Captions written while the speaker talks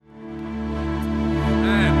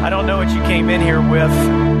I don't know what you came in here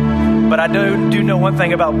with, but I do know one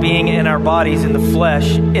thing about being in our bodies in the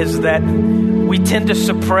flesh is that we tend to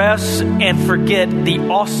suppress and forget the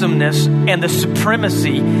awesomeness and the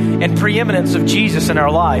supremacy and preeminence of Jesus in our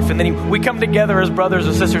life. And then we come together as brothers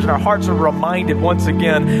and sisters, and our hearts are reminded once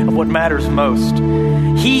again of what matters most.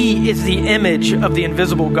 He is the image of the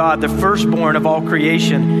invisible God, the firstborn of all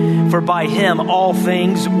creation. For by him all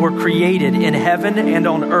things were created in heaven and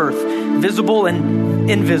on earth, visible and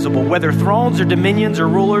invisible, whether thrones or dominions or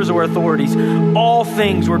rulers or authorities. All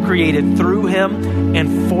things were created through him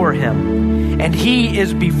and for him. And he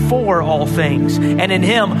is before all things, and in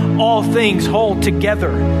him all things hold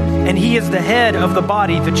together. And he is the head of the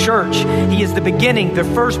body, the church. He is the beginning, the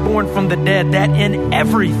firstborn from the dead, that in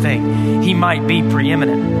everything he might be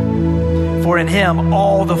preeminent. For in him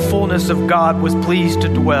all the fullness of God was pleased to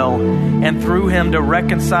dwell, and through him to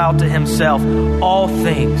reconcile to himself all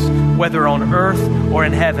things, whether on earth or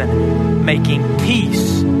in heaven, making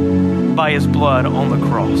peace by his blood on the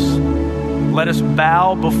cross. Let us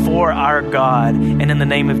bow before our God and in the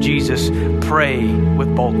name of Jesus, pray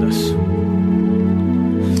with boldness.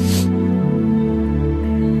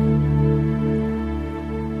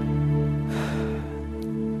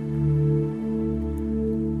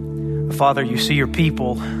 Father, you see your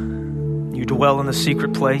people. You dwell in the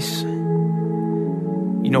secret place. You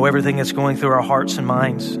know everything that's going through our hearts and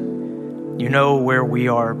minds. You know where we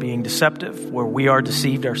are being deceptive, where we are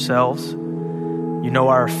deceived ourselves. You know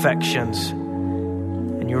our affections,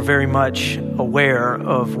 and you're very much aware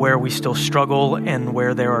of where we still struggle and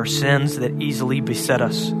where there are sins that easily beset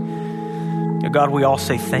us. God, we all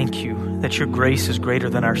say thank you that your grace is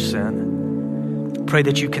greater than our sin. Pray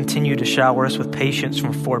that you continue to shower us with patience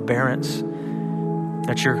and forbearance,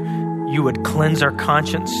 that you would cleanse our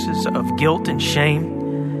consciences of guilt and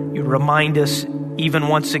shame. You'd remind us even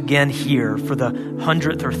once again here for the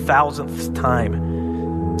 100th or 1000th time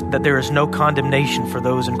that there is no condemnation for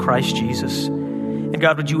those in Christ Jesus. And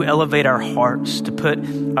God, would you elevate our hearts to put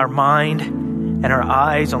our mind and our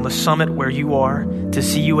eyes on the summit where you are, to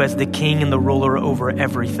see you as the king and the ruler over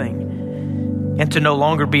everything, and to no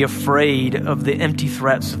longer be afraid of the empty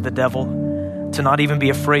threats of the devil, to not even be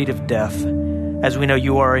afraid of death, as we know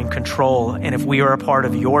you are in control. And if we are a part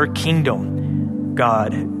of your kingdom,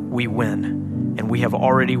 God, we win, and we have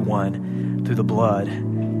already won through the blood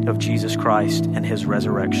of Jesus Christ and his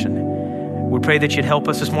resurrection. We pray that you'd help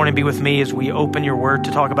us this morning, be with me as we open your word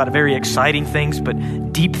to talk about very exciting things,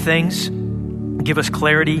 but deep things. Give us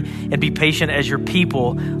clarity and be patient as your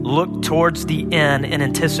people look towards the end in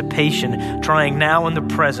anticipation, trying now in the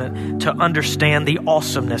present to understand the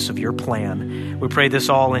awesomeness of your plan. We pray this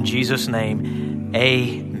all in Jesus' name.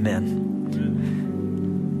 Amen.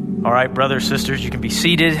 All right, brothers, sisters, you can be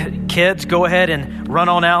seated. Kids, go ahead and run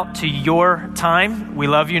on out to your time. We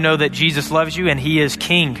love you. Know that Jesus loves you and he is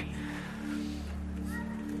King.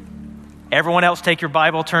 Everyone else, take your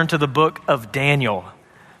Bible, turn to the book of Daniel.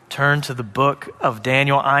 Turn to the book of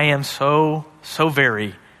Daniel. I am so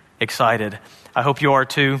very excited. I hope you are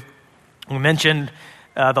too. We mentioned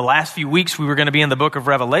the last few weeks we were going to be in the book of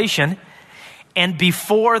Revelation. And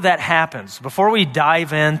before that happens, before we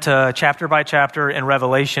dive into chapter by chapter in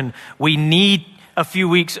Revelation, we need a few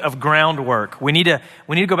weeks of groundwork. We need to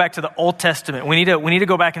go back to the Old Testament. We need to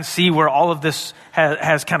go back and see where all of this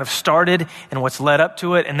has kind of started and what's led up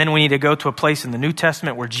to it. And then we need to go to a place in the New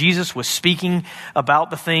Testament where Jesus was speaking about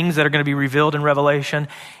the things that are going to be revealed in Revelation,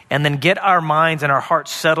 and then get our minds and our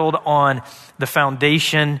hearts settled on the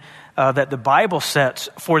foundation that the Bible sets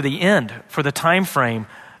for the end, for the time frame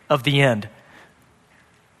of the end.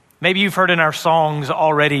 Maybe you've heard in our songs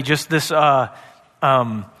already just this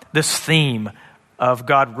this theme of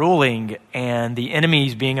God ruling and the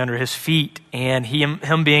enemies being under his feet and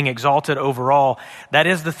him being exalted overall. That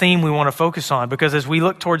is the theme we want to focus on, because as we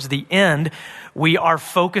look towards the end, we are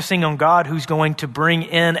focusing on God who's going to bring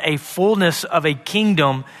in a fullness of a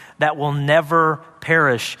kingdom that will never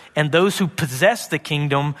perish. And those who possess the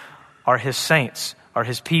kingdom are his saints, are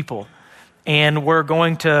his people. And we're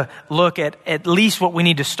going to look at least what we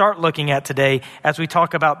need to start looking at today as we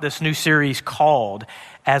talk about this new series called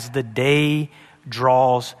As the Day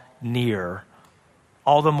Draws Near.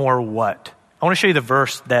 All the more what? I want to show you the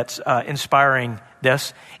verse that's inspiring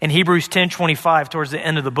this. In Hebrews 10:25, towards the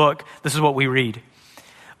end of the book, this is what we read.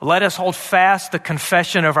 Let us hold fast the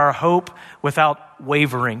confession of our hope without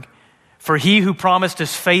wavering. For he who promised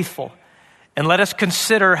is faithful. And let us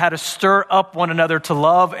consider how to stir up one another to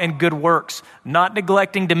love and good works, not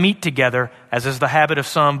neglecting to meet together, as is the habit of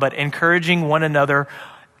some, but encouraging one another,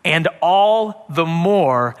 and all the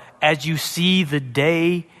more as you see the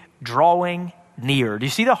day drawing near. Do you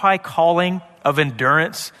see the high calling of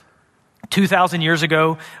endurance 2,000 years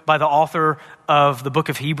ago by the author of the book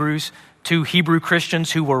of Hebrews to Hebrew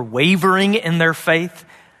Christians who were wavering in their faith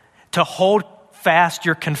to hold fast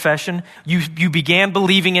your confession? You began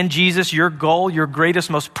believing in Jesus. Your goal, your greatest,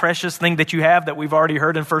 most precious thing that you have that we've already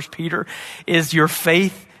heard in 1 Peter is your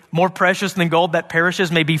faith. More precious than gold that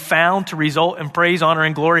perishes may be found to result in praise, honor,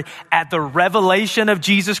 and glory at the revelation of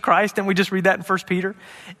Jesus Christ. And we just read that in 1 Peter.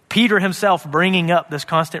 Peter himself bringing up this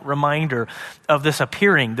constant reminder of this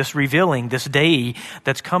appearing, this revealing, this day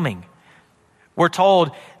that's coming. We're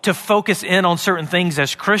told to focus in on certain things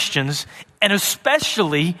as Christians, and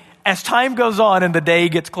especially as time goes on and the day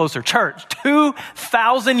gets closer. Church,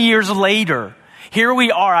 2,000 years later, here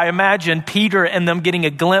we are. I imagine Peter and them getting a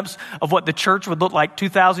glimpse of what the church would look like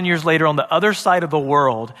 2,000 years later on the other side of the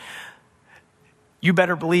world. You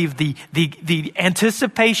better believe the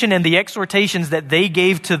anticipation and the exhortations that they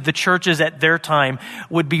gave to the churches at their time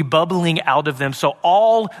would be bubbling out of them. So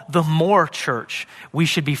all the more, church, we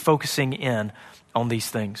should be focusing in on these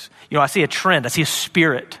things. You know, I see a trend, I see a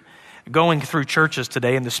spirit going through churches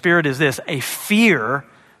today, and the spirit is this: a fear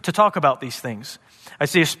to talk about these things. I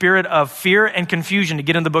see a spirit of fear and confusion to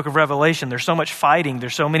get in the book of Revelation. There's so much fighting.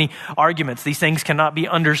 There's so many arguments. These things cannot be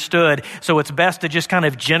understood. So it's best to just kind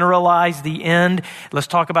of generalize the end. Let's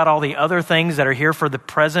talk about all the other things that are here for the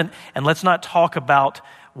present, and let's not talk about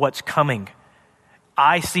what's coming.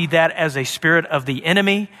 I see that as a spirit of the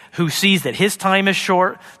enemy who sees that his time is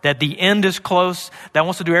short, that the end is close, that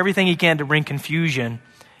wants to do everything he can to bring confusion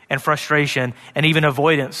and frustration and even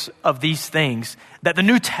avoidance of these things that the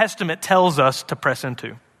New Testament tells us to press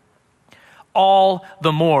into. All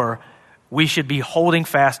the more, we should be holding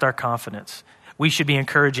fast our confidence. We should be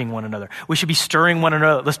encouraging one another. We should be stirring one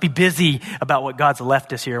another. Let's be busy about what God's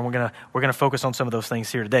left us here, and we're gonna focus on some of those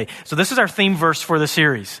things here today. So this is our theme verse for the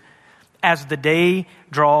series. As the day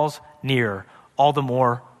draws near, all the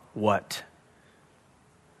more what?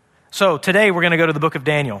 So today we're going to go to the book of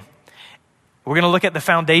Daniel. We're going to look at the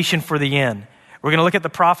foundation for the end. We're going to look at the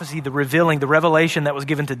prophecy, the revealing, the revelation that was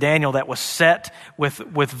given to Daniel that was set with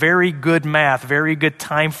very good math, very good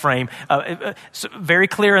time frame, very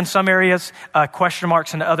clear in some areas, question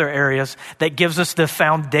marks in other areas, that gives us the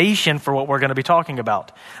foundation for what we're going to be talking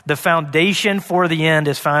about. The foundation for the end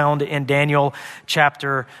is found in Daniel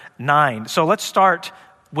chapter 9. So let's start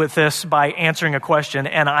with this by answering a question,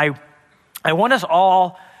 and I want us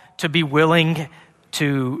all to be willing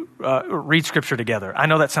to read scripture together. I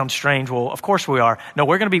know that sounds strange. Well, of course we are. No,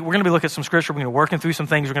 we're going to be looking at some scripture. We're going to be working through some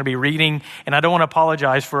things. We're going to be reading, and I don't want to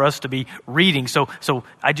apologize for us to be reading. So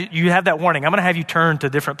you have that warning. I'm going to have you turn to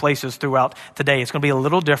different places throughout today. It's going to be a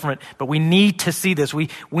little different, but we need to see this. We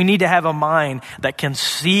need to have a mind that can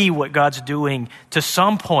see what God's doing to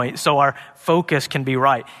some point, so our focus can be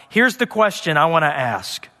right. Here's the question I want to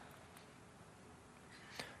ask: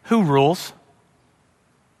 who rules?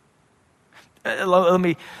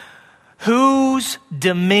 Whose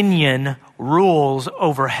dominion rules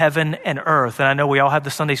over heaven and earth? And I know we all have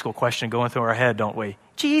the Sunday school question going through our head, don't we?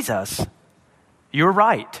 Jesus. You're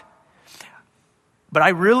right. But I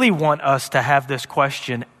really want us to have this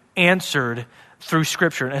question answered through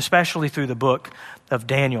Scripture, and especially through the book of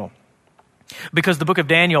Daniel. Because the book of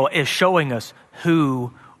Daniel is showing us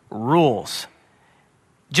who rules.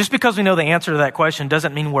 Just because we know the answer to that question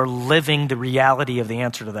doesn't mean we're living the reality of the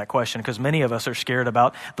answer to that question, because many of us are scared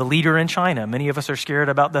about the leader in China. Many of us are scared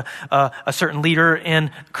about a certain leader in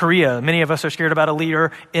Korea. Many of us are scared about a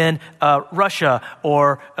leader in Russia,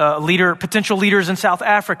 or potential leaders in South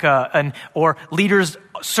Africa, or leaders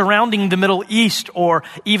surrounding the Middle East, or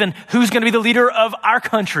even who's going to be the leader of our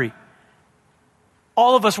country.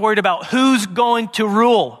 All of us worried about who's going to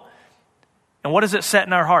rule. And what does it set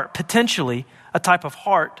in our heart? Potentially a type of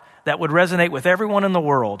heart that would resonate with everyone in the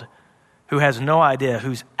world who has no idea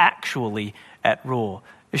who's actually at rule.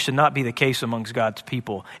 This should not be the case amongst God's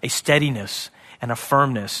people. A steadiness and a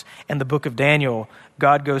firmness. In the book of Daniel,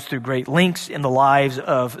 God goes through great lengths in the lives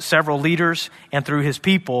of several leaders and through his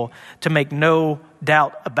people to make no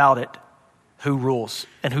doubt about it who rules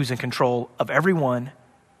and who's in control of everyone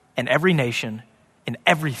and every nation and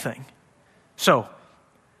everything. So,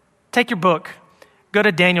 take your book, go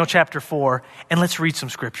to Daniel chapter 4, and let's read some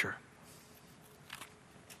scripture.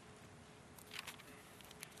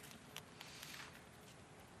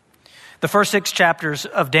 The first 6 chapters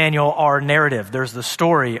of Daniel are narrative. There's the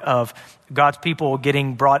story of God's people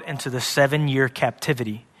getting brought into the 7-year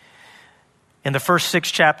captivity. And the first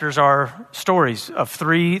 6 chapters are stories of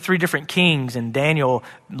three different kings, and Daniel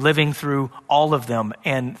living through all of them,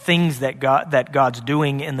 and things that God's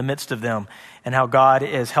doing in the midst of them. and how God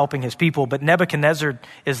is helping his people. But Nebuchadnezzar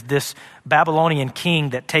is this Babylonian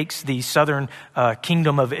king that takes the southern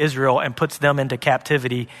kingdom of Israel and puts them into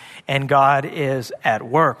captivity, and God is at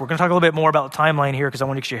work. We're going to talk a little bit more about the timeline here because I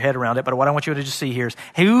want to get your head around it, but what I want you to just see here is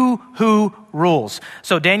who rules.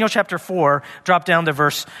 So Daniel chapter 4, drop down to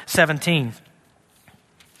verse 17.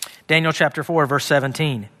 Daniel chapter 4, verse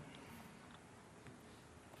 17.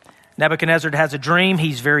 Nebuchadnezzar has a dream.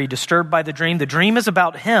 He's very disturbed by the dream. The dream is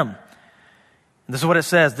about him. This is what it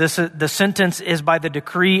says. The sentence is by the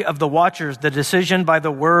decree of the watchers, the decision by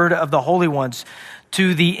the word of the holy ones,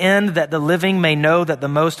 to the end that the living may know that the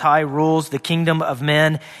Most High rules the kingdom of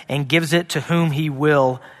men and gives it to whom he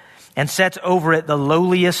will, and sets over it the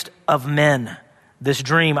lowliest of men. This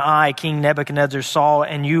dream I, King Nebuchadnezzar, saw,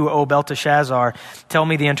 and you, O Belteshazzar, tell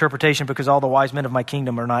me the interpretation, because all the wise men of my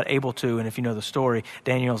kingdom are not able to. And if you know the story,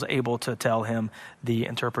 Daniel's able to tell him the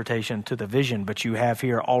interpretation to the vision. But you have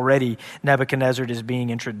here already Nebuchadnezzar is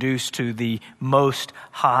being introduced to the Most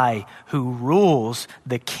High, who rules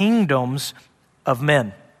the kingdoms of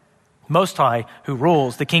men. Most High, who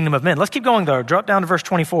rules the kingdom of men. Let's keep going, though. Drop down to verse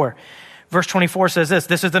 24. Verse 24 says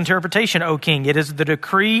this is the interpretation, O king. It is the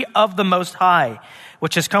decree of the Most High,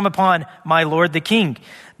 which has come upon my lord the king,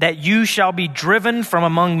 that you shall be driven from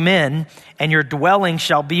among men, and your dwelling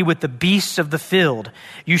shall be with the beasts of the field.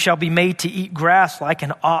 You shall be made to eat grass like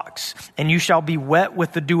an ox, and you shall be wet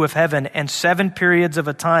with the dew of heaven, and 7 periods of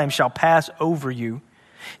a time shall pass over you,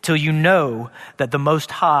 till you know that the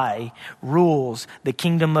Most High rules the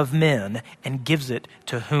kingdom of men and gives it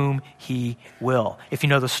to whom he will. If you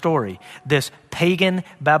know the story, this pagan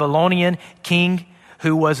Babylonian king,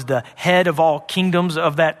 who was the head of all kingdoms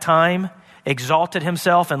of that time, exalted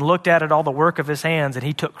himself and looked at it, all the work of his hands, and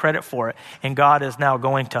he took credit for it. And God is now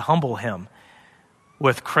going to humble him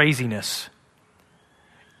with craziness.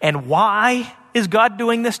 And why is God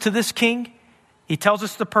doing this to this king? He tells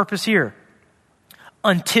us the purpose here.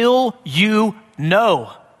 Until you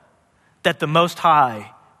know that the Most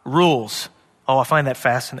High rules. Oh, I find that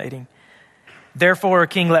fascinating. Therefore,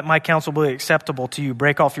 king, let my counsel be acceptable to you.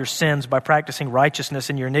 Break off your sins by practicing righteousness,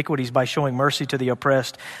 and your iniquities by showing mercy to the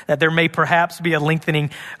oppressed, that there may perhaps be a lengthening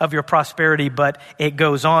of your prosperity. But it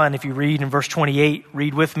goes on. If you read in verse 28,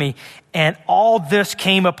 read with me. And all this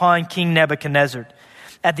came upon King Nebuchadnezzar.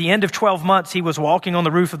 At the end of 12 months, he was walking on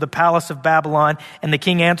the roof of the palace of Babylon, and the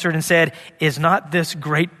king answered and said, is not this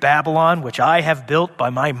great Babylon, which I have built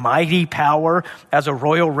by my mighty power as a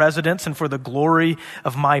royal residence and for the glory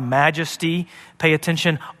of my majesty? Pay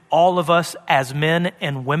attention, all of us as men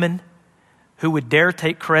and women who would dare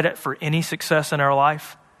take credit for any success in our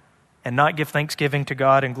life and not give thanksgiving to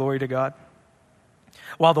God and glory to God.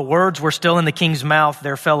 While the words were still in the king's mouth,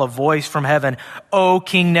 there fell a voice from heaven. O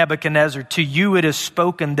King Nebuchadnezzar, to you it is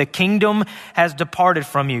spoken, the kingdom has departed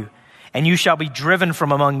from you, and you shall be driven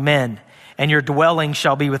from among men, and your dwelling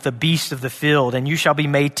shall be with the beasts of the field, and you shall be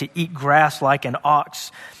made to eat grass like an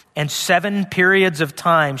ox, and 7 periods of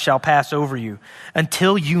time shall pass over you,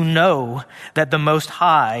 until you know that the Most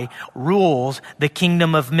High rules the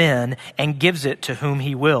kingdom of men and gives it to whom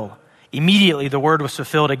he will. Immediately the word was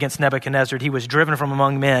fulfilled against Nebuchadnezzar. He was driven from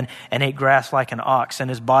among men and ate grass like an ox, and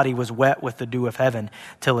his body was wet with the dew of heaven,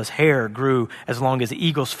 till his hair grew as long as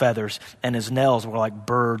eagle's feathers, and his nails were like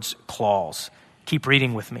birds' claws. Keep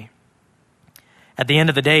reading with me. At the end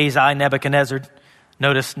of the days, I, Nebuchadnezzar,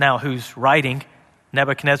 notice now who's writing.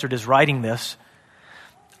 Nebuchadnezzar is writing this.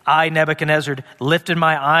 I, Nebuchadnezzar, lifted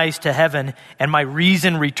my eyes to heaven, and my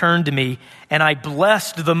reason returned to me, and I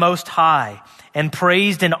blessed the Most High, and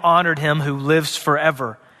praised and honored him who lives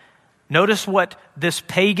forever. Notice what this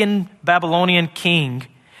pagan Babylonian king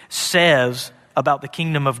says about the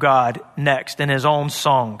kingdom of God next in his own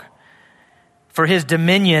song. For his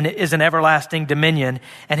dominion is an everlasting dominion,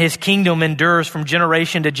 and his kingdom endures from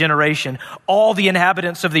generation to generation. All the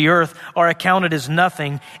inhabitants of the earth are accounted as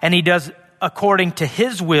nothing, and he does according to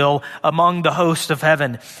his will among the hosts of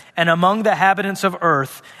heaven and among the inhabitants of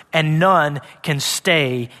earth, and none can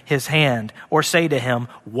stay his hand or say to him,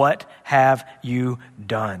 what have you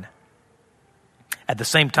done? At the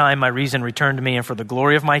same time, my reason returned to me, and for the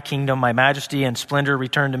glory of my kingdom, my majesty and splendor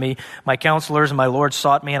returned to me. My counselors and my lords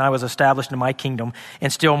sought me, and I was established in my kingdom,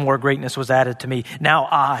 and still more greatness was added to me. Now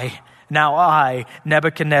I,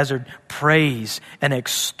 Nebuchadnezzar, praise and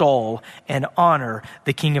extol and honor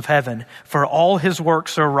the King of heaven, for all his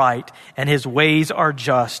works are right and his ways are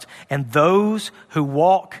just, and those who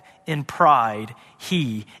walk in pride,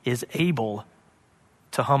 he is able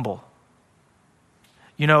to humble.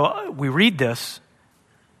 You know, we read this.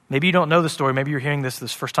 Maybe you don't know the story. Maybe you're hearing this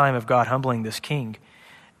first time of God humbling this king.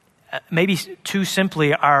 Maybe too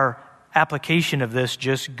simply our application of this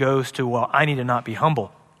just goes to, well, I need to not be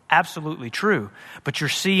humble. Absolutely true. But you're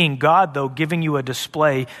seeing God, though, giving you a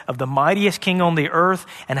display of the mightiest king on the earth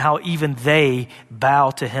and how even they bow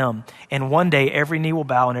to him. And one day, every knee will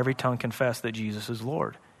bow and every tongue confess that Jesus is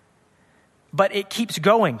Lord. But it keeps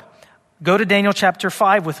going. Go to Daniel chapter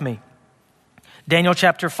 5 with me. Daniel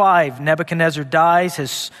chapter 5, Nebuchadnezzar dies,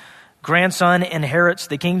 his grandson inherits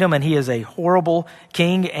the kingdom, and he is a horrible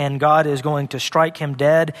king, and God is going to strike him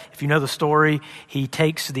dead. If you know the story, he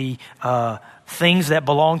takes the things that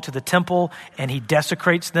belong to the temple and he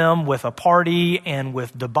desecrates them with a party and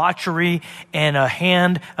with debauchery, and a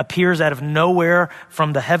hand appears out of nowhere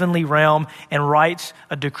from the heavenly realm and writes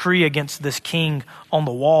a decree against this king on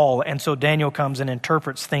the wall. And so Daniel comes and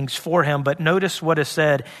interprets things for him. But notice what is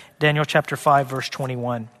said, Daniel chapter 5, verse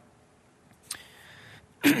 21.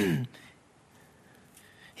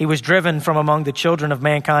 He was driven from among the children of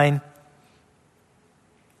mankind,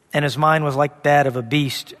 and his mind was like that of a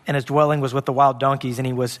beast, and his dwelling was with the wild donkeys, and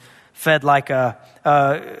he was fed like a...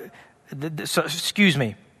 Go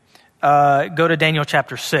to Daniel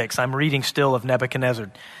chapter 6. I'm reading still of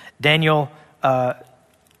Nebuchadnezzar. Daniel...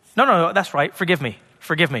 No, that's right. Forgive me.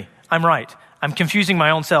 I'm right. I'm confusing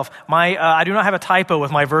my own self. I do not have a typo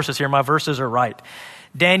with my verses here. My verses are right.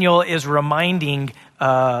 Daniel is reminding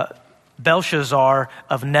Belshazzar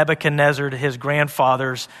of Nebuchadnezzar, his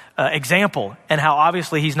grandfather's example, and how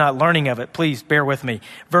obviously he's not learning of it. Please bear with me.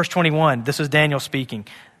 Verse 21, this is Daniel speaking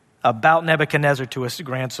about Nebuchadnezzar to his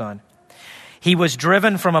grandson. He was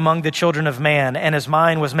driven from among the children of man, and his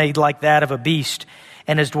mind was made like that of a beast,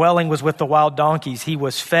 and his dwelling was with the wild donkeys. He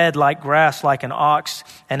was fed like grass, like an ox,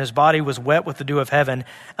 and his body was wet with the dew of heaven,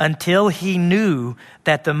 until he knew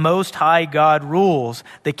that the Most High God rules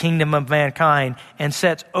the kingdom of mankind and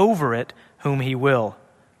sets over it whom he will.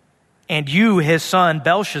 And you, his son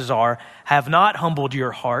Belshazzar, have not humbled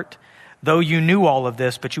your heart, though you knew all of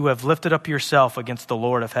this, but you have lifted up yourself against the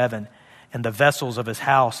Lord of heaven and the vessels of his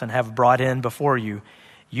house, and have brought in before you.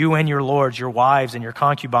 You and your lords, your wives and your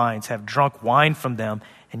concubines have drunk wine from them,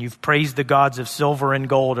 and you've praised the gods of silver and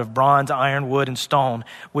gold, of bronze, iron, wood, and stone,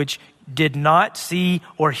 which did not see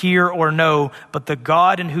or hear or know, but the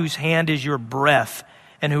God in whose hand is your breath,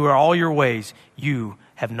 and who are all your ways, you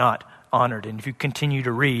have not honored. And if you continue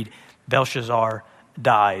to read, Belshazzar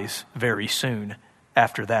dies very soon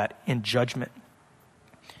after that in judgment.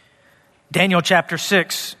 Daniel chapter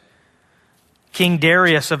 6, King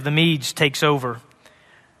Darius of the Medes takes over,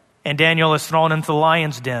 and Daniel is thrown into the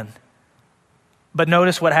lion's den. But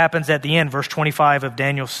notice what happens at the end, verse 25 of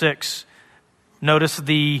Daniel 6. Notice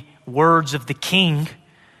the words of the king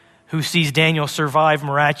who sees Daniel survive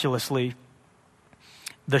miraculously.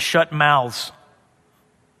 The shut mouths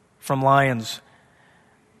from lions.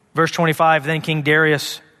 Verse 25, then King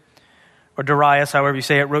Darius, or Darius, however you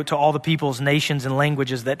say it, wrote to all the peoples, nations, and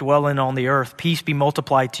languages that dwell in on the earth, peace be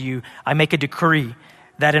multiplied to you. I make a decree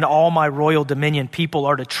that in all my royal dominion, people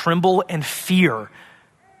are to tremble and fear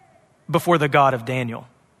before the God of Daniel.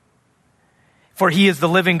 For he is the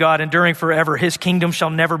living God, enduring forever. His kingdom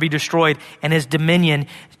shall never be destroyed, and his dominion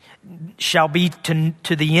shall be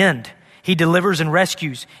to the end. He delivers and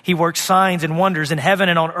rescues. He works signs and wonders in heaven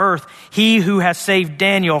and on earth. He who has saved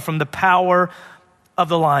Daniel from the power of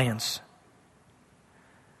the lions.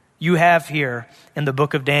 You have here in the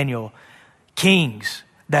book of Daniel kings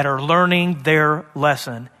that are learning their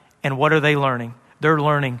lesson. And what are they learning? They're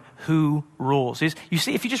learning who rules. You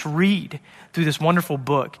see, if you just read through this wonderful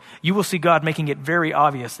book, you will see God making it very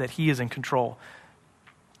obvious that he is in control.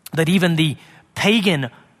 That even the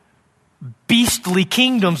pagan, beastly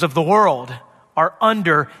kingdoms of the world are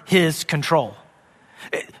under his control.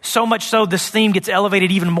 So much so, this theme gets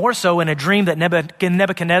elevated even more so in a dream that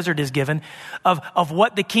Nebuchadnezzar is given of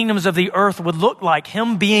what the kingdoms of the earth would look like,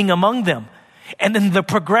 him being among them. And then the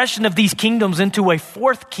progression of these kingdoms into a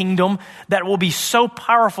fourth kingdom that will be so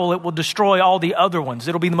powerful it will destroy all the other ones.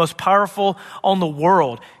 It'll be the most powerful on the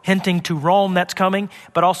world, hinting to Rome that's coming,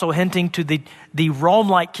 but also hinting to the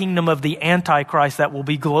Rome-like kingdom of the Antichrist that will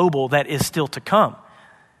be global, that is still to come.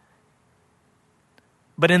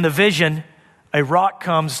 But in the vision, a rock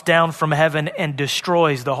comes down from heaven and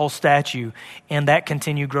destroys the whole statue, and that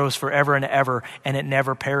continue grows forever and ever, and it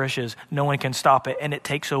never perishes. No one can stop it, and it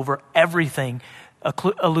takes over everything,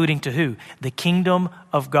 alluding to who? The kingdom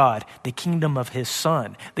of God, the kingdom of his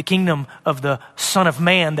son, the kingdom of the Son of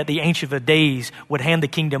Man that the Ancient of Days would hand the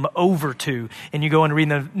kingdom over to. And you go and read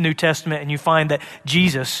the New Testament, and you find that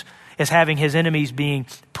Jesus is having his enemies being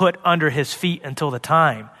put under his feet until the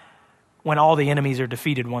time when all the enemies are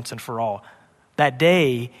defeated once and for all. That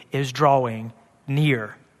day is drawing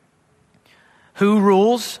near. Who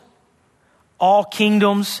rules? All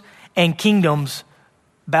kingdoms and kingdoms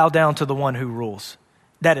bow down to the one who rules.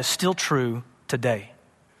 That is still true today.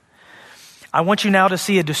 I want you now to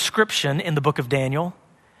see a description in the book of Daniel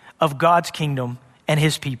of God's kingdom and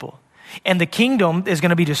his people. And the kingdom is going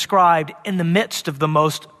to be described in the midst of the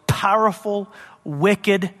most powerful,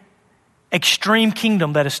 wicked, extreme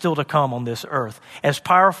kingdom that is still to come on this earth. As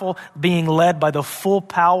powerful, being led by the full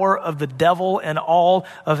power of the devil and all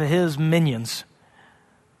of his minions.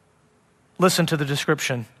 Listen to the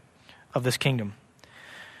description of this kingdom.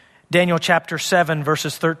 Daniel chapter 7,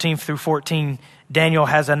 verses 13 through 14. Daniel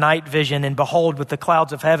has a night vision, and behold, with the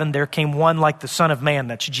clouds of heaven there came one like the Son of Man,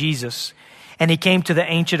 that's Jesus. And he came to the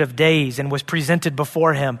Ancient of Days and was presented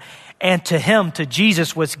before him. And to him, to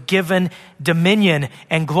Jesus, was given dominion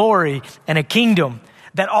and glory and a kingdom,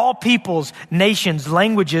 that all peoples, nations,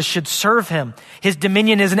 languages should serve him. His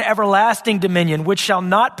dominion is an everlasting dominion which shall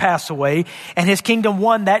not pass away, and his kingdom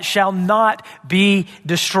one that shall not be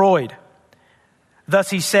destroyed. Thus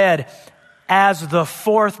he said, as the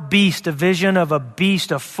fourth beast, a vision of a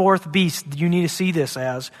beast, a fourth beast, you need to see this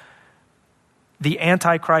as the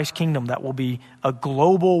Antichrist kingdom that will be a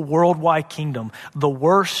global, worldwide kingdom, the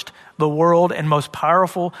worst the world and most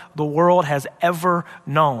powerful the world has ever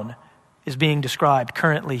known, is being described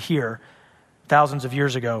currently here, thousands of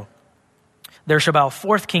years ago. There shall be a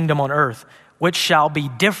fourth kingdom on earth, which shall be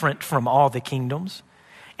different from all the kingdoms,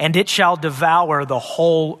 and it shall devour the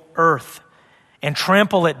whole earth and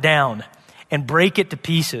trample it down and break it to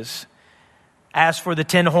pieces. As for the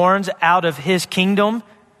 10 horns, out of his kingdom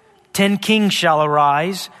 10 kings shall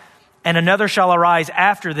arise, and another shall arise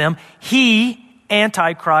after them. He,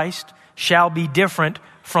 Antichrist, shall be different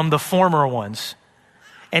from the former ones,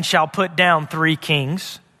 and shall put down 3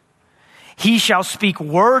 kings. He shall speak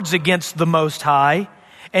words against the Most High,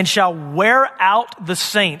 and shall wear out the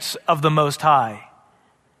saints of the Most High,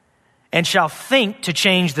 and shall think to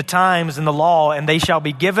change the times and the law, and they shall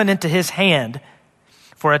be given into his hand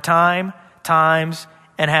for a time, times,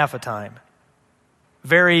 and half a time.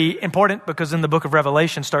 Very important, because in the book of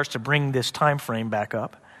Revelation starts to bring this time frame back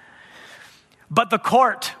up. But the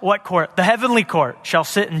court, what court? The heavenly court shall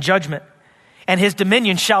sit in judgment, and his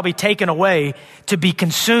dominion shall be taken away to be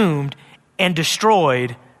consumed and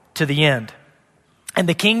destroyed to the end. And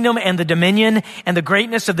the kingdom and the dominion and the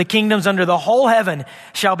greatness of the kingdoms under the whole heaven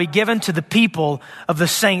shall be given to the people of the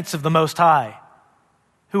saints of the Most High.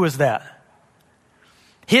 Who is that?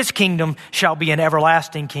 His kingdom shall be an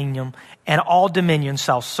everlasting kingdom, and all dominions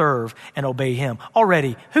shall serve and obey him.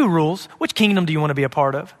 Already, who rules? Which kingdom do you want to be a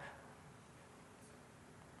part of?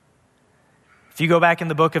 If you go back in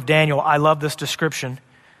the book of Daniel, I love this description.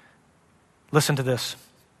 Listen to this.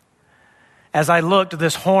 As I looked,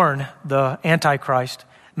 this horn, the Antichrist,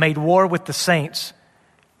 made war with the saints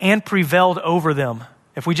and prevailed over them.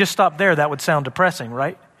 If we just stop there, that would sound depressing,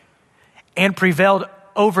 right? And prevailed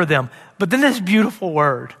over them. But then this beautiful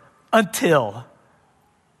word, until.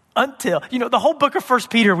 You know, the whole book of 1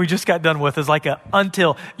 Peter we just got done with is like a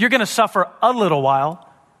until. You're going to suffer a little while,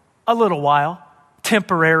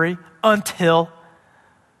 temporary, until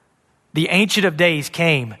the Ancient of Days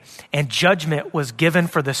came and judgment was given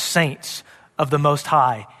for the saints of the Most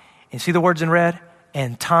High. And see the words in red?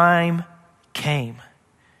 And time came.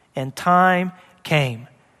 And time came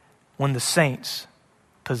when the saints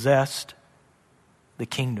possessed the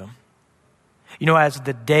kingdom. You know, as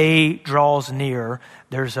the day draws near,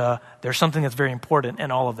 there's something that's very important in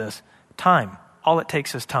all of this. Time. All it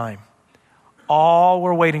takes is time. All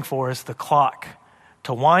we're waiting for is the clock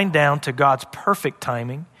to wind down to God's perfect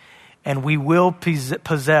timing, and we will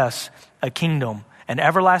possess a kingdom, an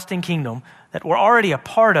everlasting kingdom that we're already a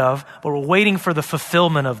part of, but we're waiting for the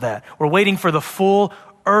fulfillment of that. We're waiting for the full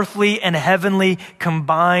earthly and heavenly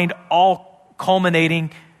combined, all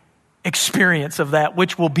culminating experience of that,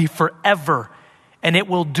 which will be forever. And it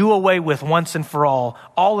will do away with once and for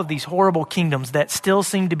all of these horrible kingdoms that still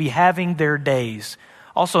seem to be having their days,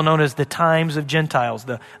 also known as the times of Gentiles.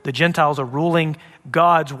 The Gentiles are ruling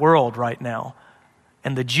God's world right now.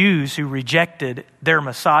 And the Jews who rejected their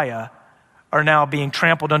Messiah are now being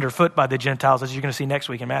trampled underfoot by the Gentiles, as you're going to see next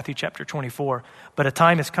week in Matthew chapter 24. But a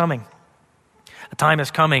time is coming. A time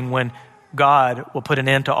is coming when God will put an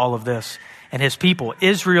end to all of this. And his people,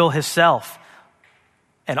 Israel himself,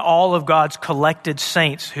 and all of God's collected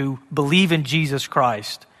saints who believe in Jesus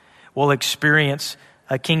Christ will experience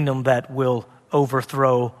a kingdom that will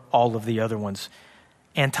overthrow all of the other ones.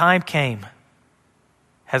 And time came.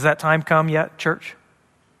 Has that time come yet, church?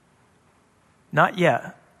 Not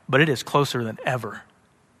yet, but it is closer than ever.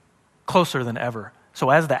 Closer than ever.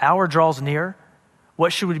 So as the hour draws near,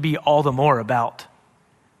 what should we be all the more about?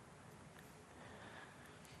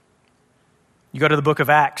 You go to the book of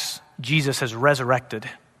Acts, Jesus has resurrected.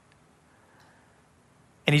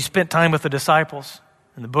 And he spent time with the disciples.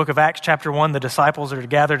 In the book of Acts chapter 1, the disciples are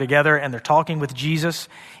gathered together and they're talking with Jesus.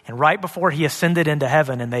 And right before he ascended into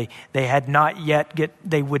heaven, and they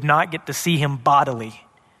would not get to see him bodily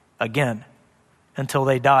again until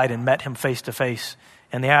they died and met him face to face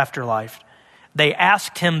in the afterlife. They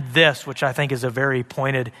asked him this, which I think is a very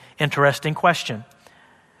pointed, interesting question.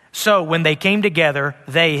 So when they came together,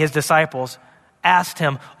 they, his disciples, asked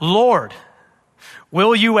him, Lord,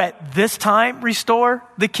 will you at this time restore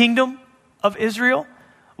the kingdom of Israel?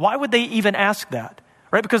 Why would they even ask that?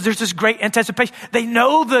 Right? Because there's this great anticipation. They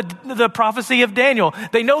know the prophecy of Daniel.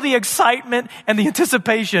 They know the excitement and the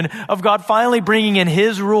anticipation of God finally bringing in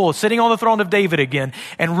his rule, sitting on the throne of David again,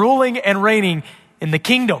 and ruling and reigning in the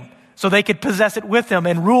kingdom so they could possess it with him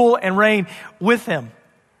and rule and reign with him.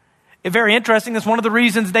 It's very interesting. That's one of the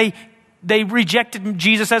reasons they rejected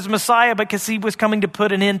Jesus as Messiah, because he was coming to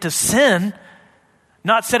put an end to sin,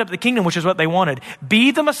 not set up the kingdom, which is what they wanted. Be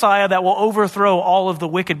the Messiah that will overthrow all of the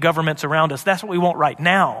wicked governments around us. That's what we want right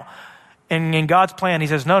now. And in God's plan, he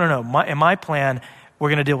says, no. In my plan, we're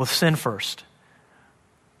going to deal with sin first.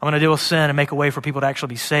 I'm going to deal with sin and make a way for people to actually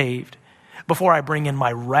be saved before I bring in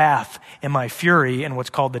my wrath and my fury in what's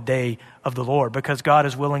called the day of the Lord, because God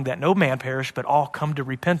is willing that no man perish, but all come to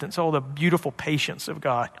repentance. Oh, the beautiful patience of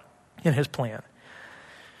God in his plan.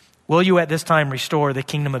 Will you at this time restore the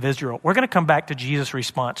kingdom of Israel? We're going to come back to Jesus'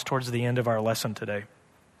 response towards the end of our lesson today.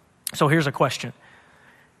 So here's a question.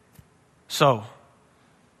 So,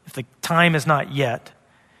 if the time is not yet,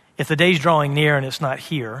 if the day's drawing near and it's not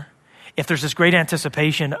here, if there's this great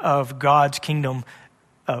anticipation of God's kingdom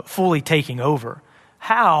fully taking over,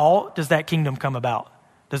 how does that kingdom come about?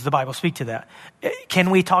 Does the Bible speak to that? Can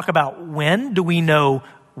we talk about when? Do we know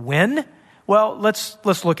when? Well,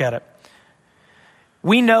 let's look at it.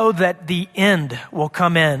 We know that the end will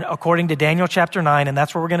come in according to Daniel chapter 9, and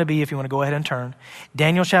that's where we're going to be if you want to go ahead and turn.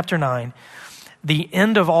 Daniel chapter 9, the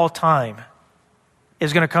end of all time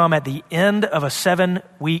is going to come at the end of a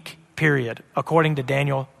 7-week period, according to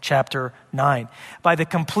Daniel chapter 9. By the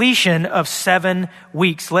completion of 7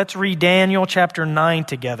 weeks, let's read Daniel chapter 9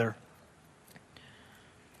 together.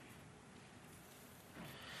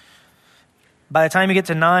 By the time you get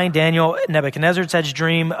to 9, Nebuchadnezzar's had a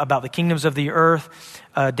dream about the kingdoms of the earth.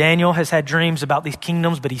 Daniel has had dreams about these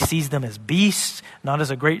kingdoms, but he sees them as beasts, not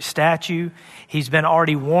as a great statue. He's been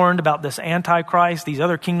already warned about this Antichrist, these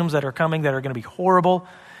other kingdoms that are coming that are going to be horrible.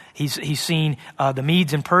 He's seen the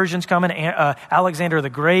Medes and Persians coming, Alexander the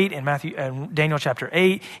Great in Daniel chapter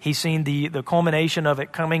 8. He's seen the culmination of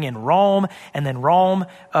it coming in Rome, and then Rome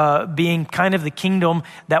being kind of the kingdom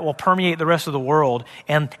that will permeate the rest of the world.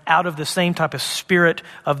 And out of the same type of spirit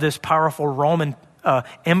of this powerful Roman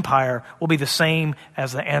empire will be the same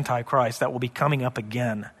as the Antichrist that will be coming up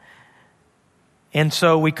again. And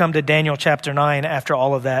so we come to Daniel chapter 9 after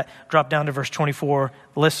all of that. Drop down to verse 24.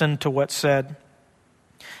 Listen to what's said.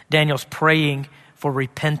 Daniel's praying for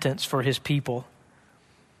repentance for his people.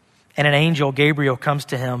 And an angel, Gabriel, comes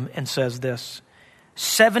to him and says this: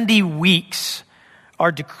 70 weeks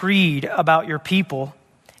are decreed about your people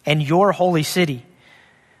and your holy city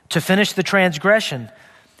to finish the transgression,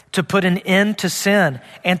 to put an end to sin,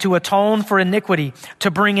 and to atone for iniquity,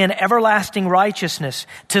 to bring in everlasting righteousness,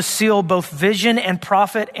 to seal both vision and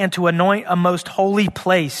prophet, and to anoint a most holy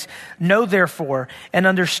place. Know therefore and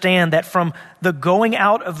understand that from the going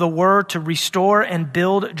out of the word to restore and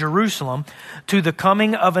build Jerusalem to the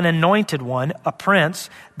coming of an anointed one, a prince,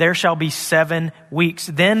 there shall be 7 weeks.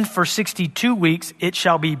 Then for 62 weeks it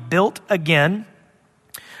shall be built again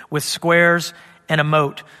with squares and a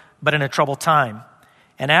moat, but in a troubled time.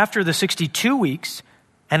 And after the 62 weeks,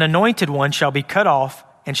 an anointed one shall be cut off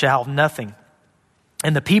and shall have nothing.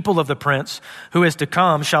 And the people of the prince who is to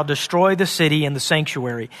come shall destroy the city and the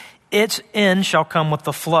sanctuary. Its end shall come with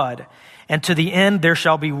the flood. And to the end there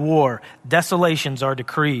shall be war. Desolations are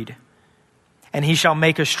decreed. And he shall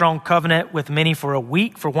make a strong covenant with many for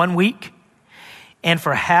 1 week. And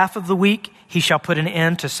for half of the week he shall put an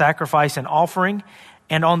end to sacrifice and offering.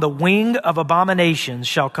 And on the wing of abominations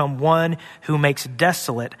shall come one who makes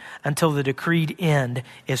desolate until the decreed end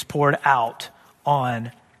is poured out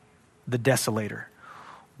on the desolator.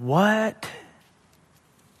 What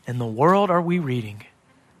in the world are we reading?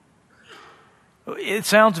 It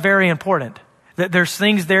sounds very important. There's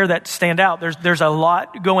things there that stand out. There's a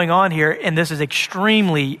lot going on here, and this is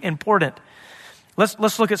extremely important.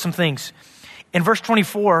 Let's look at some things. In verse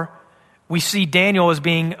 24, we see Daniel is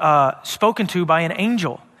being spoken to by an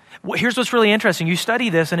angel. Here's what's really interesting. You study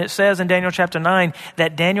this, and it says in Daniel chapter 9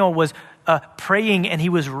 that Daniel was praying, and he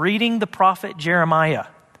was reading the prophet Jeremiah.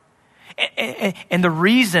 And the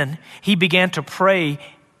reason he began to pray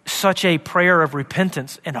such a prayer of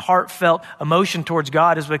repentance and heartfelt emotion towards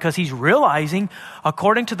God is because he's realizing,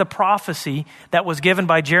 according to the prophecy that was given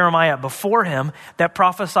by Jeremiah before him, that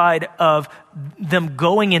prophesied of them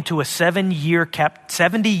going into a 70-year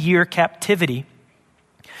captivity,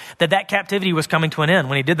 that captivity was coming to an end.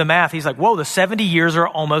 When he did the math, he's like, whoa, the 70 years are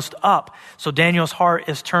almost up. So Daniel's heart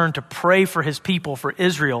is turned to pray for his people, for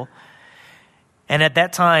Israel. And at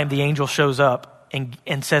that time, the angel shows up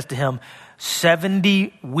and says to him,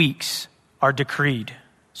 70 weeks are decreed.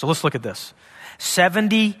 So let's look at this.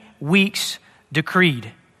 70 weeks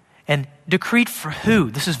decreed. And decreed for who?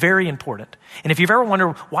 This is very important. And if you've ever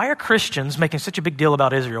wondered, why are Christians making such a big deal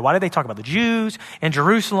about Israel? Why do they talk about the Jews and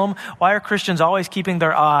Jerusalem? Why are Christians always keeping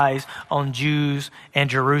their eyes on Jews and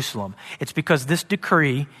Jerusalem? It's because this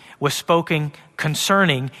decree was spoken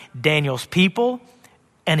concerning Daniel's people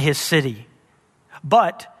and his city.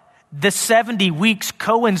 But the 70 weeks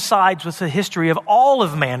coincides with the history of all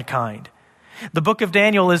of mankind. The book of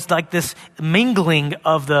Daniel is like this mingling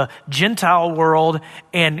of the Gentile world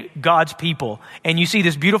and God's people. And you see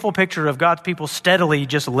this beautiful picture of God's people steadily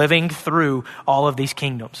just living through all of these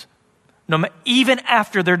kingdoms. Even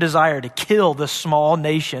after their desire to kill this small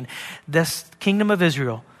nation, this kingdom of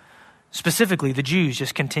Israel, specifically the Jews,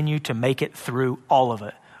 just continue to make it through all of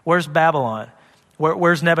it. Where's Babylon?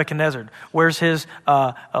 Where's Nebuchadnezzar? Where's his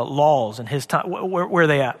laws and his time? Where are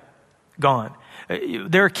they at? Gone.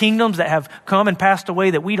 There are kingdoms that have come and passed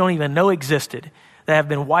away that we don't even know existed, that have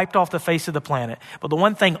been wiped off the face of the planet. But the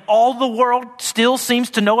one thing all the world still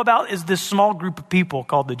seems to know about is this small group of people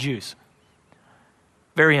called the Jews.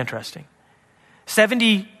 Very interesting.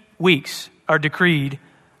 70 weeks are decreed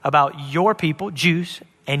about your people, Jews,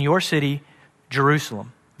 and your city,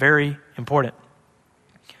 Jerusalem. Very important.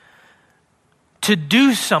 To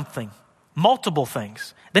do something, multiple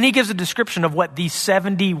things. Then he gives a description of what these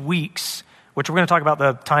 70 weeks, which we're going to talk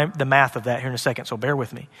about the math of that here in a second, so bear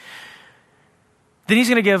with me. Then he's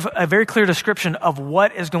going to give a very clear description of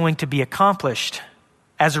what is going to be accomplished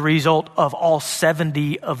as a result of all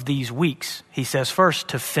 70 of these weeks. He says first,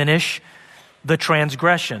 to finish the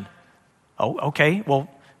transgression. Oh, okay, well,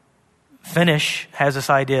 finish has this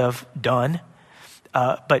idea of done.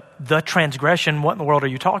 But the transgression, what in the world are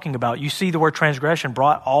you talking about? You see the word transgression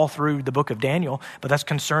brought all through the book of Daniel, but that's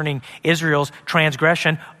concerning Israel's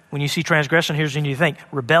transgression. When you see transgression, here's what you think: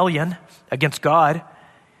 rebellion against God,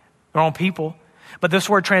 their own people. But this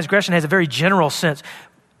word transgression has a very general sense.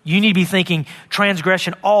 You need to be thinking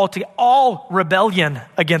transgression, all rebellion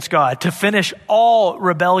against God, to finish all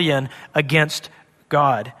rebellion against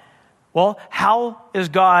God. Well, how is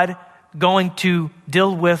God going to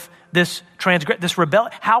deal with this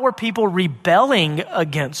rebellion? How are people rebelling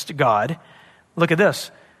against God? Look at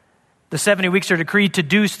this. The 70 weeks are decreed to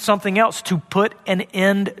do something else, to put an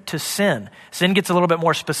end to sin. Sin gets a little bit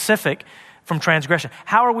more specific from transgression.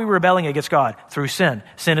 How are we rebelling against God? Through sin.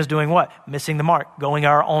 Sin is doing what? Missing the mark, going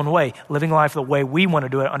our own way, living life the way we want to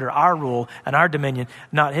do it under our rule and our dominion,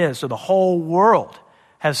 not his. So the whole world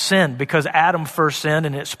has sinned because Adam first sinned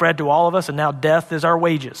and it spread to all of us, and now death is our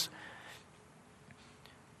wages.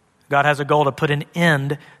 God has a goal to put an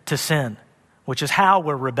end to sin, which is how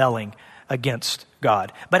we're rebelling against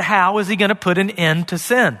God. But how is he going to put an end to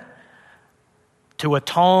sin? To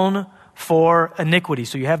atone for iniquity.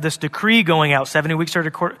 So you have this decree going out. 70 weeks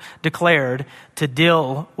are declared to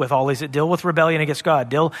deal with all these. Deal with rebellion against God.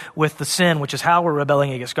 Deal with the sin, which is how we're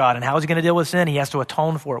rebelling against God. And how is he going to deal with sin? He has to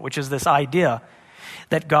atone for it, which is this idea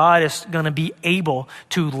that God is going to be able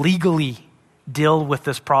to legally deal with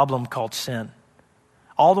this problem called sin.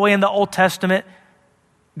 All the way in the Old Testament,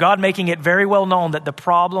 God making it very well known that the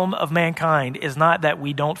problem of mankind is not that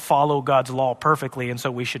we don't follow God's law perfectly, and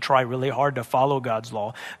so we should try really hard to follow God's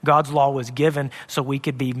law. God's law was given so we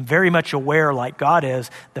could be very much aware, like God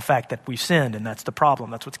is, the fact that we've sinned, and that's the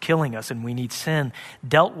problem. That's what's killing us, and we need sin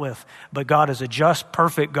dealt with. But God is a just,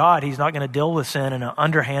 perfect God. He's not going to deal with sin in an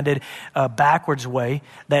underhanded, backwards way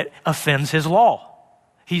that offends his law.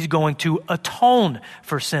 He's going to atone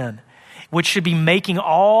for sin, which should be making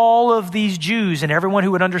all of these Jews and everyone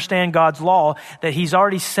who would understand God's law that he's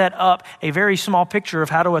already set up a very small picture of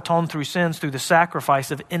how to atone through sins through the sacrifice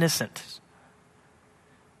of innocents.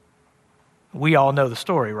 We all know the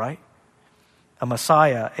story, right? A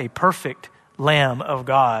Messiah, a perfect Lamb of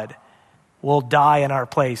God, will die in our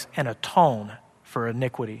place and atone for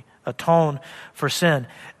iniquity, atone for sin.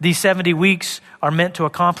 These 70 weeks are meant to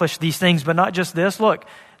accomplish these things, but not just this. Look,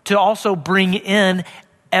 to also bring in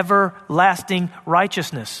everlasting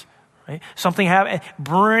righteousness, right? Something happen,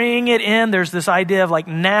 bring it in. There's this idea of like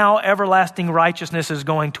now everlasting righteousness is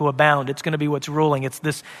going to abound. It's going to be what's ruling. It's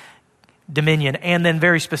this dominion, and then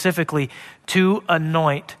very specifically, to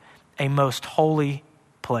anoint a most holy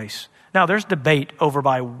place. Now, there's debate over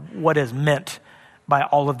by what is meant by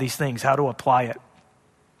all of these things, how to apply it.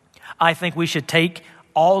 I think we should take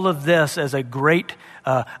all of this as a great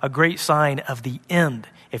sign of the end.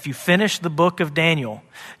 If you finish the book of Daniel,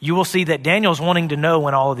 you will see that Daniel's wanting to know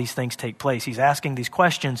when all of these things take place. He's asking these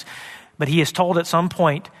questions, but he is told at some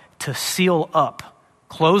point to seal up.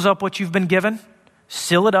 Close up what you've been given,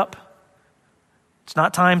 seal it up. It's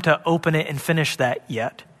not time to open it and finish that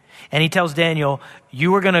yet. And he tells Daniel,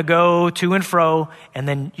 you are going to go to and fro, and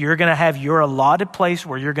then you're going to have your allotted place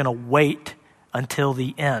where you're going to wait until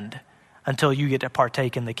the end, until you get to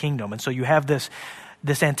partake in the kingdom. And so you have this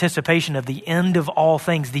anticipation of the end of all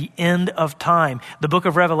things, the end of time. The book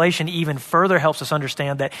of Revelation even further helps us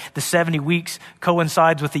understand that the 70 weeks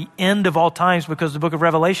coincides with the end of all times, because the book of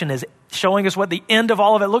Revelation is showing us what the end of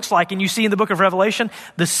all of it looks like. And you see in the book of Revelation,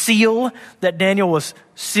 the seal that Daniel was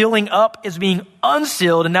sealing up is being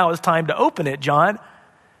unsealed, and now it's time to open it, John.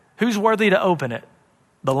 Who's worthy to open it?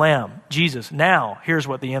 The Lamb, Jesus. Now, here's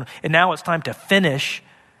what the end, and now it's time to finish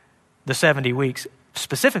the 70 weeks,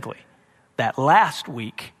 specifically that last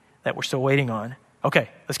week that we're still waiting on. Okay,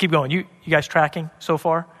 let's keep going. You guys tracking so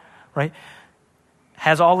far, right?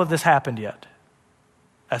 Has all of this happened yet?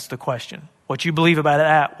 That's the question. What you believe about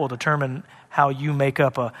that will determine how you make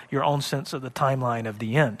up your own sense of the timeline of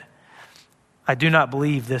the end. I do not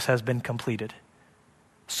believe this has been completed.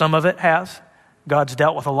 Some of it has. God's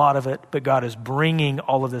dealt with a lot of it, but God is bringing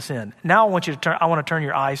all of this in. Now I want to turn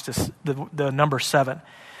your eyes to the number 7.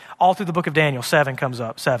 All through the book of Daniel, 7 comes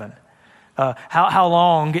up, 7. How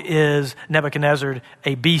long is Nebuchadnezzar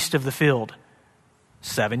a beast of the field?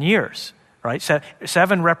 7 years, right?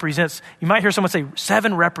 7 represents, you might hear someone say,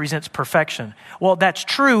 7 represents perfection. Well, that's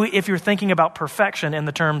true if you're thinking about perfection in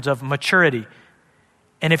the terms of maturity.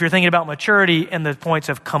 And if you're thinking about maturity in the points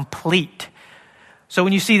of complete. So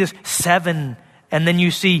when you see this 7, and then you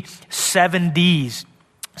see 70s,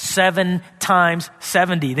 7 times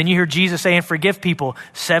 70. Then you hear Jesus saying, forgive people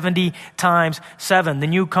 70 times 7.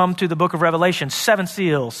 Then you come to the book of Revelation, 7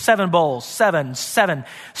 seals, 7 bowls, 7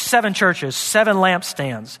 churches, 7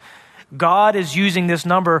 lampstands. God is using this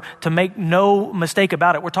number to make no mistake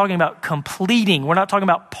about it. We're talking about completing. We're not talking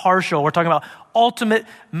about partial. We're talking about ultimate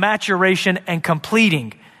maturation and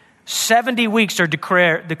completing. 70 weeks are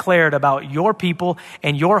declared about your people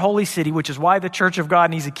and your holy city, which is why the church of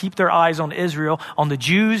God needs to keep their eyes on Israel, on the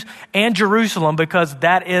Jews and Jerusalem, because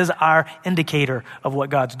that is our indicator of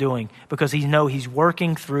what God's doing, because he's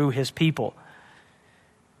working through his people.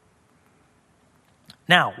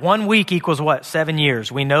 Now, 1 week equals what? 7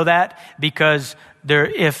 years. We know that because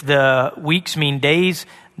if the weeks mean days,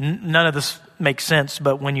 none of this makes sense,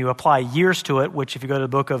 but when you apply years to it, which if you go to the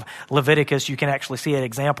book of Leviticus, you can actually see an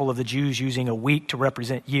example of the Jews using a week to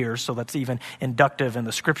represent years, so that's even inductive in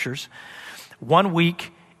the scriptures. 1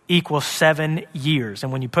 week equals 7 years,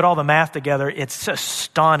 and when you put all the math together, it's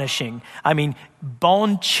astonishing. I mean,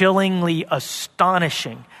 bone-chillingly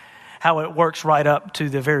astonishing how it works right up to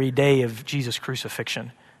the very day of Jesus'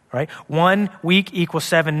 crucifixion. Right? 1 week equals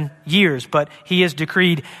 7 years, but he has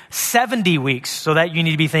decreed 70 weeks. So that you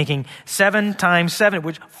need to be thinking 7 times 7,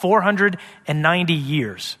 which 490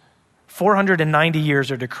 years. 490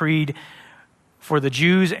 years are decreed for the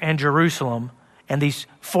Jews and Jerusalem. And these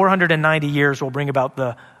 490 years will bring about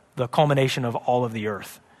the culmination of all of the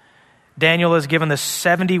earth. Daniel is given the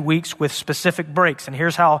 70 weeks with specific breaks. And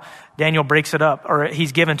here's how Daniel breaks it up, or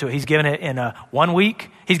he's given to it. He's given it in 1 week.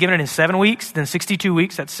 He's given it in 7 weeks, then 62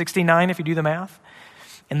 weeks. That's 69 if you do the math.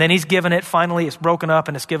 And then he's given it, finally, it's broken up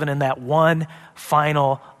and it's given in that one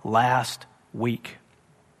final last week.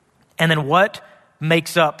 And then what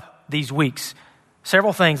makes up these weeks?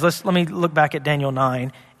 Several things. Let me look back at Daniel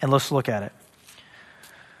 9 and let's look at it.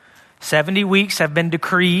 70 weeks have been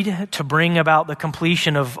decreed to bring about the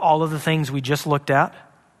completion of all of the things we just looked at.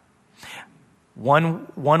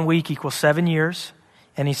 One week equals 7 years.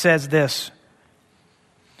 And he says this.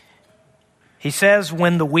 He says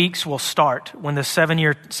when the weeks will start, when the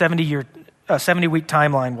 70-week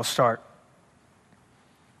timeline will start.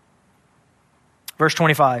 Verse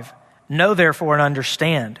 25. Know therefore and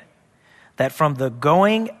understand that from the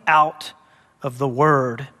going out of the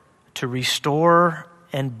word to restore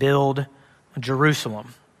and build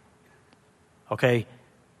Jerusalem. Okay,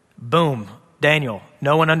 boom, Daniel,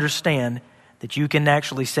 know and understand that you can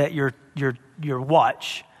actually set your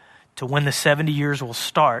watch to when the 70 years will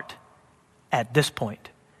start at this point.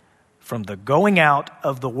 From the going out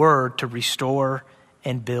of the word to restore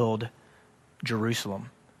and build Jerusalem.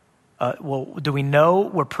 Well, do we know?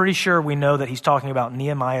 We're pretty sure we know that he's talking about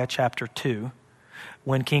Nehemiah chapter 2.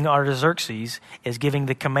 when King Artaxerxes is giving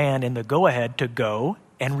the command and the go-ahead to go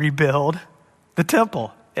and rebuild the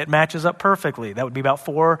temple. It matches up perfectly. That would be about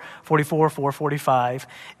 444, 445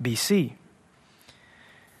 BC.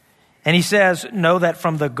 And he says, know that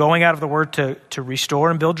from the going out of the word to restore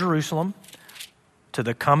and build Jerusalem, to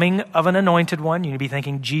the coming of an anointed one, you need to be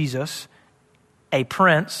thinking Jesus, a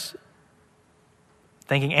prince,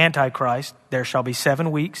 thinking Antichrist, there shall be 7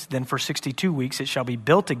 weeks, then for 62 weeks it shall be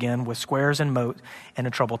built again with squares and moat and a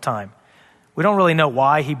troubled time. We don't really know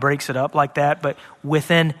why he breaks it up like that, but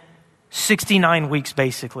within 69 weeks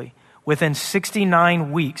basically, within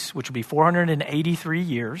 69 weeks, which would be 483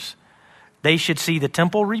 years, they should see the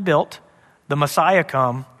temple rebuilt, the Messiah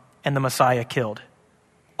come, and the Messiah killed.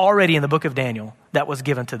 Already in the book of Daniel, that was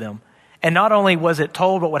given to them. And not only was it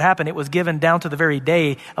told what would happen, it was given down to the very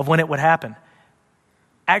day of when it would happen.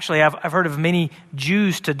 Actually, I've heard of many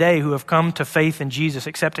Jews today who have come to faith in Jesus,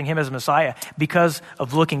 accepting him as Messiah, because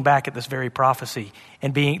of looking back at this very prophecy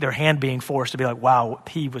and their hand being forced to be like, wow,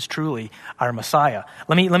 he was truly our Messiah.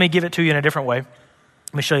 Let me give it to you in a different way.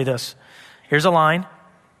 Let me show you this. Here's a line.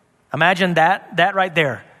 Imagine that right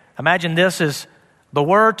there. Imagine this is the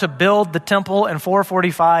word to build the temple in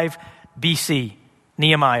 445 BC,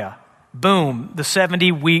 Nehemiah. Boom, the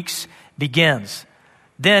 70 weeks begins.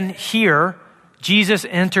 Then here, Jesus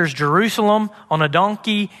enters Jerusalem on a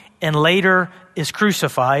donkey and later is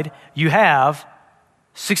crucified. You have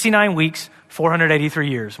 69 weeks, 483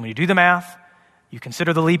 years. When you do the math, you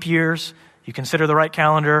consider the leap years, you consider the right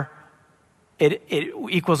calendar, it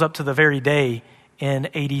equals up to the very day in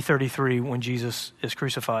AD 33 when Jesus is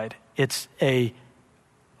crucified. It's a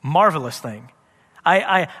marvelous thing.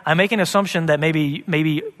 I make an assumption that maybe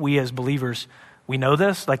we as believers, we know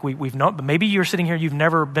this, like we've known, but maybe you're sitting here, you've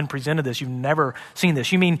never been presented this, you've never seen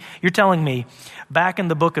this. You're telling me back in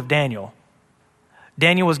the book of Daniel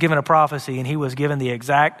was given a prophecy and he was given the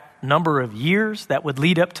exact number of years that would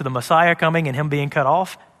lead up to the Messiah coming and him being cut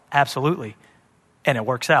off? Absolutely. And it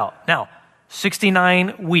works out. Now,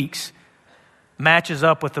 69 weeks matches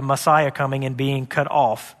up with the Messiah coming and being cut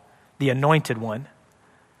off, the anointed one.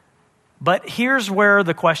 But here's where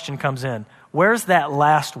the question comes in. Where's that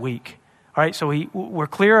last week? All right, so we're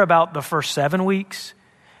clear about the first 7 weeks.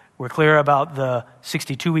 We're clear about the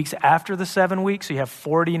 62 weeks after the 7 weeks. So you have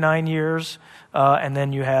 49 years, and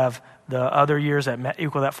then you have the other years that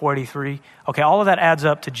equal that 43. Okay, all of that adds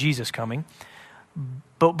up to Jesus coming.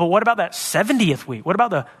 But what about that 70th week? What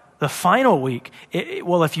about the final week?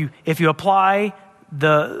 Well, if you apply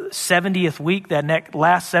the 70th week, that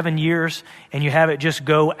last 7 years, and you have it just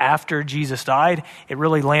go after Jesus died, it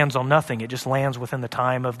really lands on nothing. It just lands within the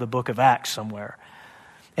time of the book of Acts somewhere.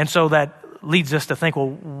 And so that leads us to think, well,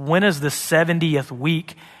 when is the 70th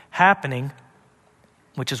week happening?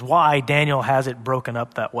 Which is why Daniel has it broken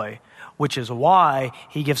up that way. Which is why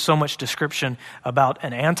he gives so much description about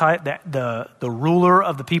the ruler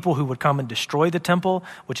of the people who would come and destroy the temple,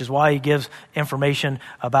 which is why he gives information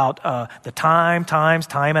about the time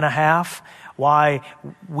and a half, why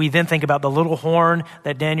we then think about the little horn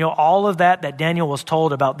that all of that Daniel was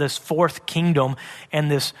told about this fourth kingdom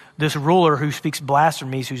and this ruler who speaks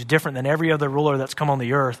blasphemies, who's different than every other ruler that's come on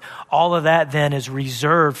the earth. All of that then is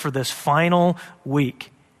reserved for this final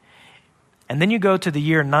week. And then you go to the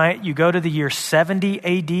year 70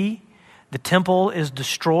 AD, the temple is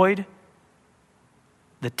destroyed.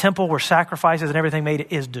 The temple where sacrifices and everything made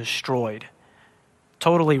is destroyed,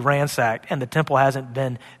 totally ransacked, and the temple hasn't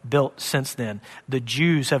been built since then. The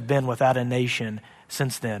Jews have been without a nation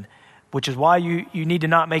since then, which is why you need to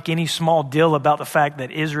not make any small deal about the fact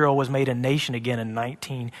that Israel was made a nation again in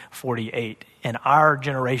 1948, in our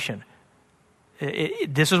generation.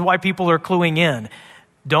 This is why people are cluing in.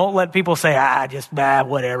 Don't let people say,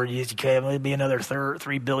 whatever, it'll be another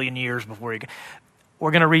 3 billion years before you go.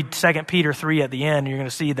 We're going to read 2 Peter 3 at the end. You're going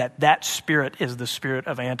to see that spirit is the spirit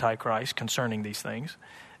of Antichrist concerning these things.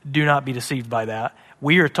 Do not be deceived by that.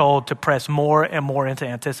 We are told to press more and more into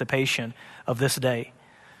anticipation of this day.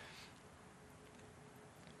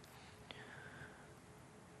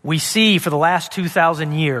 We see for the last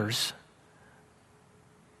 2,000 years,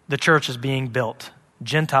 the church is being built.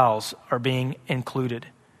 Gentiles are being included.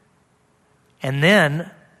 And then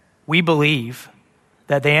we believe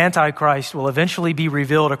that the Antichrist will eventually be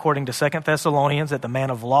revealed according to 2 Thessalonians, that the man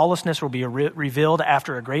of lawlessness will be revealed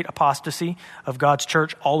after a great apostasy of God's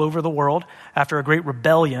church all over the world. After a great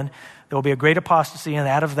rebellion, there will be a great apostasy, and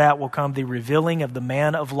out of that will come the revealing of the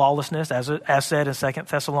man of lawlessness, as said in 2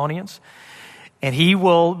 Thessalonians. And he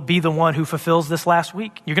will be the one who fulfills this last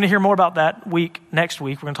week. You're going to hear more about that next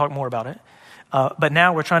week. We're going to talk more about it. But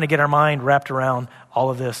now we're trying to get our mind wrapped around all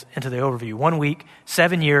of this into the overview. 1 week,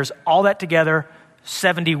 7 years, all that together,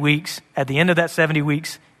 70 weeks. At the end of that 70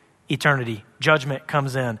 weeks, eternity. Judgment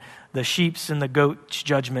comes in. The sheep's and the goat's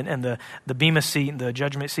judgment, and the bema seat and the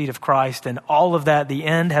judgment seat of Christ, and all of that. The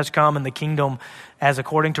end has come, and the kingdom, as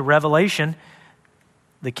according to Revelation,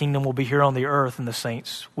 the kingdom will be here on the earth, and the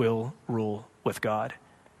saints will rule with God.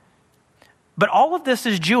 But all of this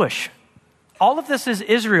is Jewish. All of this is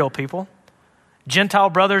Israel, people. Gentile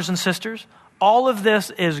brothers and sisters. All of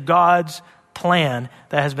this is God's plan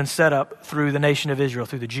that has been set up through the nation of Israel,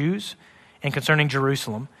 through the Jews, and concerning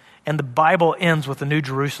Jerusalem. And the Bible ends with the new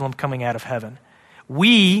Jerusalem coming out of heaven.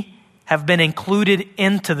 We have been included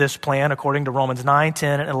into this plan according to Romans 9,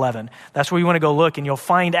 10, and 11. That's where you want to go look, and you'll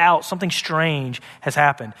find out something strange has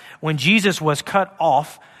happened. When Jesus was cut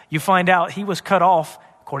off, you find out he was cut off,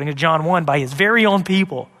 according to John 1, by his very own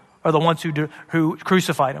people, or the ones who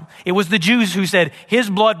crucified him. It was the Jews who said, his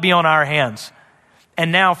blood be on our hands.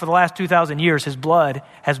 And now for the last 2,000 years, his blood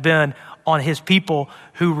has been on his people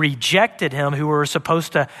who rejected him, who were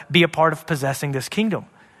supposed to be a part of possessing this kingdom.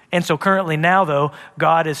 And so currently now, though,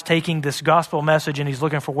 God is taking this gospel message and he's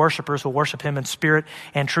looking for worshipers who worship him in spirit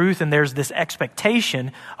and truth. And there's this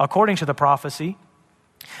expectation, according to the prophecy,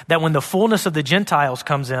 that when the fullness of the Gentiles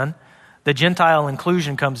comes in, the Gentile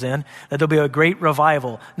inclusion comes in, that there'll be a great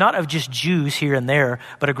revival, not of just Jews here and there,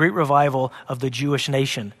 but a great revival of the Jewish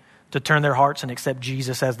nation to turn their hearts and accept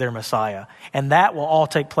Jesus as their Messiah. And that will all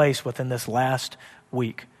take place within this last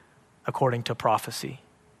week, according to prophecy.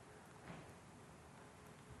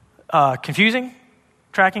 Confusing?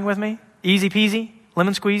 Tracking with me? Easy peasy?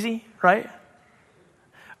 Lemon squeezy? Right?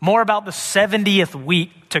 More about the 70th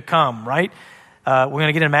week to come, right? We're going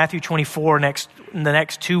to get into Matthew 24 in the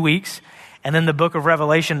next 2 weeks. And then the book of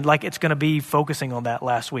Revelation, like it's going to be focusing on that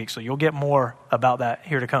last week. So you'll get more about that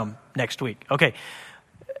here to come next week. Okay.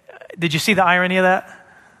 Did you see the irony of that?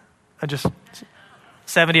 I just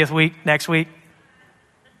 70th week, next week.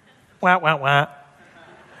 Wah, wah, wah.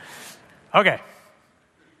 Okay.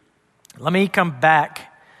 Let me come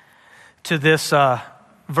back to this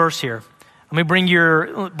verse here. Let me bring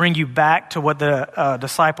you back to what the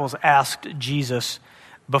disciples asked Jesus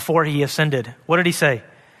before he ascended. What did he say?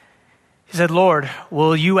 He said, Lord,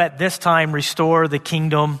 will you at this time restore the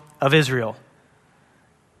kingdom of Israel?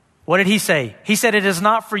 What did he say? He said, it is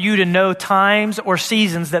not for you to know times or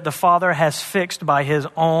seasons that the Father has fixed by his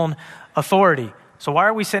own authority. So why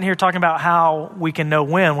are we sitting here talking about how we can know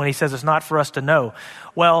when he says it's not for us to know?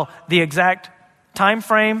 Well, the exact time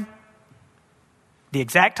frame,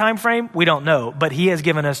 we don't know, but he has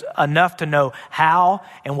given us enough to know how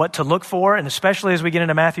and what to look for. And especially as we get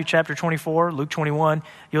into Matthew chapter 24, Luke 21,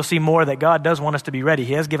 you'll see more that God does want us to be ready.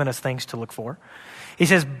 He has given us things to look for. He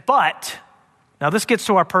says, but now this gets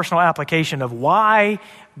to our personal application of why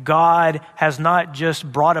God has not just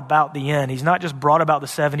brought about the end. He's not just brought about the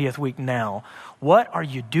 70th week now. What are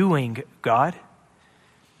you doing, God?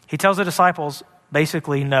 He tells the disciples,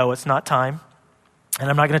 basically, no, it's not time. And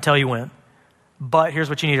I'm not going to tell you when. But here's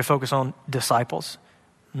what you need to focus on, disciples.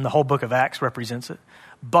 And the whole book of Acts represents it.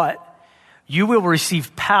 But you will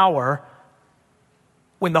receive power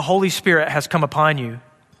when the Holy Spirit has come upon you.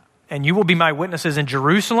 And you will be my witnesses in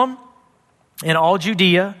Jerusalem, in all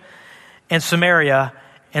Judea and Samaria,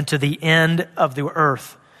 and to the end of the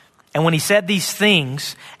earth. And when he said these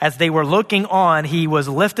things, as they were looking on, he was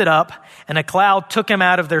lifted up, and a cloud took him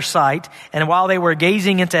out of their sight. And while they were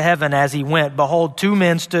gazing into heaven as he went, behold, 2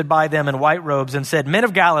 men stood by them in white robes and said, Men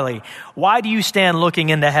of Galilee, why do you stand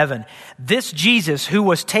looking into heaven? This Jesus, who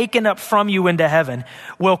was taken up from you into heaven,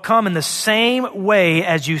 will come in the same way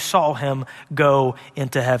as you saw him go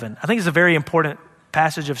into heaven. I think it's a very important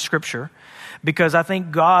passage of Scripture, because I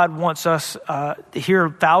think God wants us here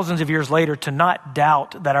thousands of years later to not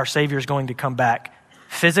doubt that our Savior is going to come back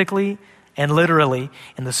physically and literally.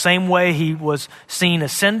 In the same way he was seen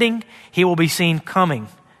ascending, he will be seen coming.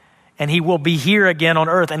 And he will be here again on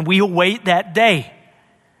earth, and we'll wait that day.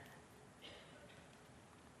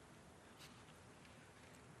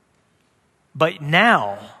 But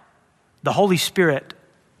now, the Holy Spirit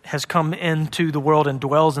has come into the world and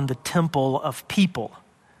dwells in the temple of people.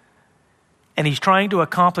 And he's trying to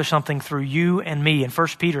accomplish something through you and me. And 1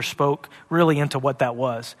 Peter spoke really into what that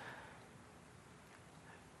was.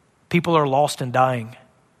 People are lost and dying.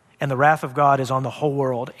 And the wrath of God is on the whole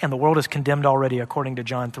world. And the world is condemned already, according to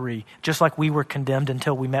John 3. Just like we were condemned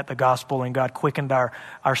until we met the gospel and God quickened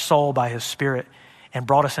our soul by his Spirit and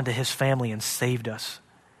brought us into his family and saved us.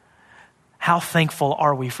 How thankful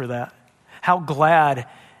are we for that? How glad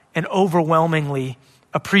and overwhelmingly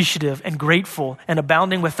appreciative and grateful and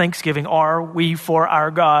abounding with thanksgiving are we for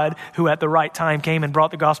our God, who at the right time came and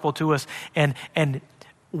brought the gospel to us and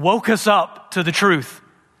woke us up to the truth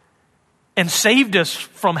and saved us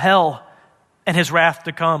from hell and his wrath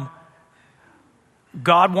to come.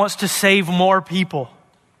 God wants to save more people.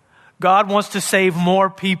 God wants to save more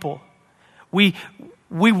people. We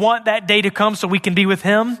want that day to come so we can be with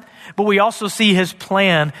him, but we also see his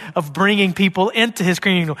plan of bringing people into his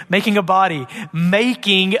kingdom, making a body,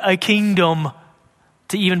 making a kingdom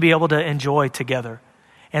to even be able to enjoy together.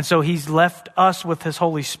 And so he's left us with his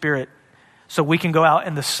Holy Spirit so we can go out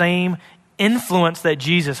in the same influence that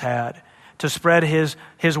Jesus had to spread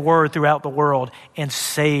his word throughout the world and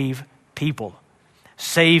save people,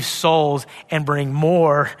 save souls, and bring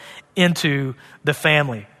more into the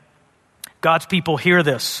family. God's people, hear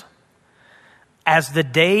this. As the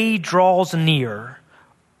day draws near,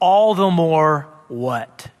 all the more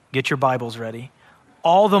what? Get your Bibles ready.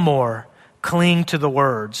 All the more cling to the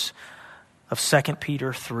words of 2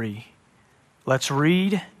 Peter 3. Let's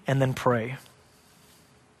read and then pray.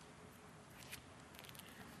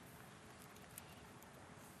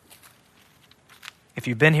 If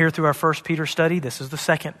you've been here through our first Peter study, this is the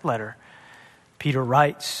second letter Peter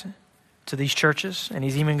writes to these churches, and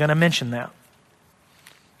he's even going to mention that.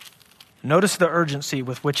 Notice the urgency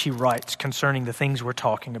with which he writes concerning the things we're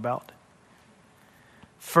talking about.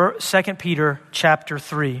 2 Peter chapter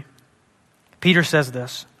 3, Peter says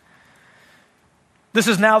this. This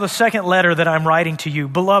is now the second letter that I'm writing to you,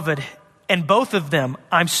 beloved, and both of them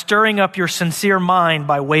I'm stirring up your sincere mind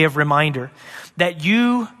by way of reminder that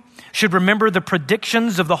you should remember the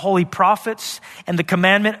predictions of the holy prophets and the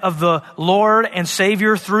commandment of the Lord and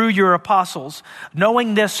Savior through your apostles,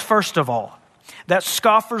 knowing this first of all, that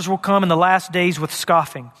scoffers will come in the last days with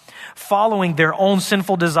scoffing, following their own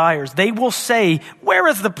sinful desires. They will say, where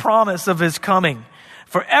is the promise of his coming?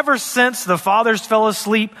 For ever since the fathers fell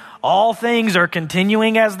asleep, all things are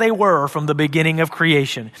continuing as they were from the beginning of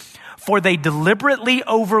creation. For they deliberately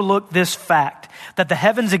overlooked this fact, that the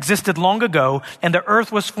heavens existed long ago, and the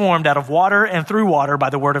earth was formed out of water and through water by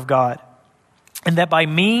the word of God. And that by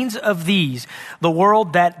means of these, the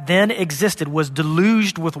world that then existed was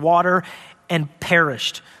deluged with water and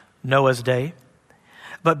perished, Noah's day.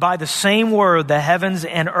 But by the same word, the heavens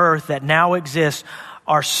and earth that now exist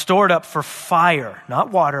are stored up for fire,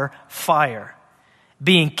 not water, fire,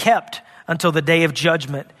 being kept until the day of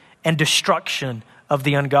judgment and destruction of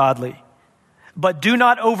the ungodly. But do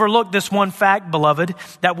not overlook this one fact, beloved,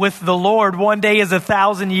 that with the Lord 1 day is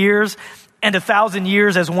 1,000 years, and 1,000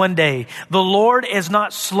 years as 1 day. The Lord is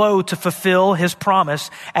not slow to fulfill his promise,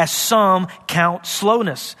 as some count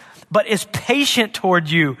slowness, but is patient toward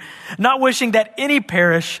you, not wishing that any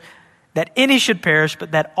should perish,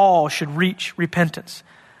 but that all should reach repentance.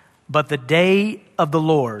 But the day of the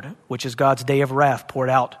Lord, which is God's day of wrath poured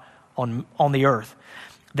out on the earth,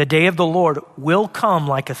 the day of the Lord will come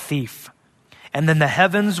like a thief. And then the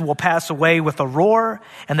heavens will pass away with a roar,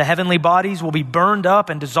 and the heavenly bodies will be burned up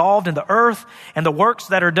and dissolved in the earth, and the works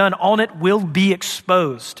that are done on it will be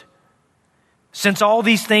exposed. Since all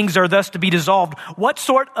these things are thus to be dissolved, what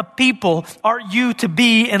sort of people are you to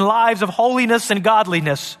be in lives of holiness and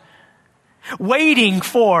godliness, waiting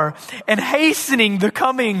for and hastening the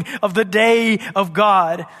coming of the day of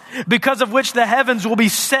God, because of which the heavens will be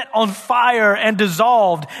set on fire and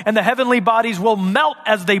dissolved, and the heavenly bodies will melt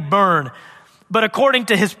as they burn? But according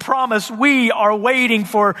to his promise, we are waiting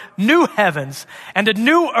for new heavens and a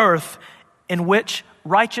new earth in which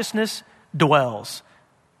righteousness dwells.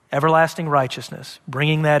 Everlasting righteousness,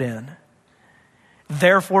 bringing that in.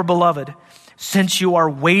 Therefore, beloved, since you are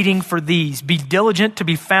waiting for these, be diligent to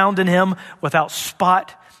be found in him without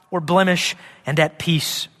spot or blemish and at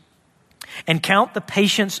peace. And count the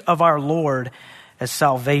patience of our Lord as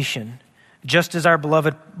salvation, just as our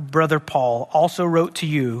beloved brother Paul also wrote to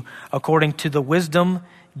you according to the wisdom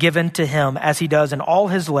given to him, as he does in all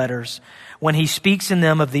his letters when he speaks in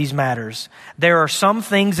them of these matters. There are some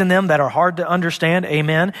things in them that are hard to understand,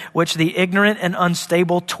 amen, which the ignorant and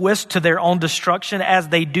unstable twist to their own destruction as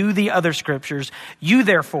they do the other scriptures. You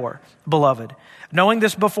therefore, beloved, knowing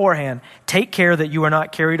this beforehand, take care that you are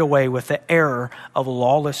not carried away with the error of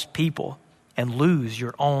lawless people and lose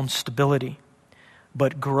your own stability,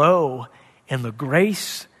 but grow in the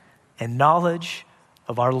grace and knowledge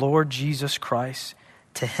of our Lord Jesus Christ.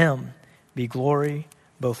 To him be glory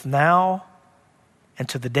both now and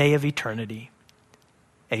to the day of eternity.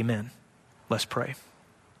 Amen. Let's pray.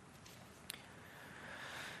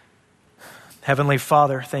 Heavenly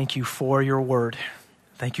Father, thank you for your word.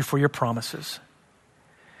 Thank you for your promises.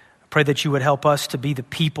 I pray that you would help us to be the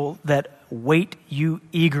people that wait you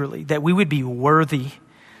eagerly, that we would be worthy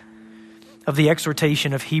of the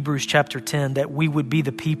exhortation of Hebrews chapter 10, that we would be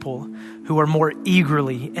the people who are more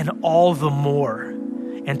eagerly and all the more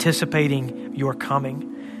anticipating your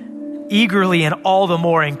coming, eagerly and all the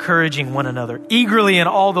more encouraging one another, eagerly and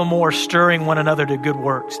all the more stirring one another to good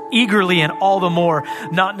works, eagerly and all the more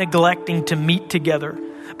not neglecting to meet together,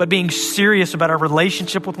 but being serious about our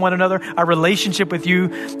relationship with one another, our relationship with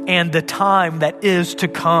you, and the time that is to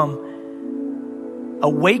come.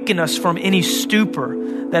 Awaken us from any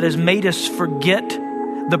stupor that has made us forget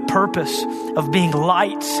the purpose of being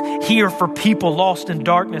lights here for people lost in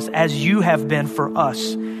darkness as you have been for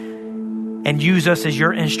us. And use us as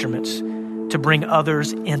your instruments to bring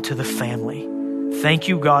others into the family. Thank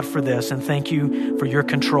you, God, for this, and thank you for your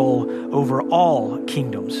control over all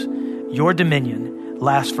kingdoms. Your dominion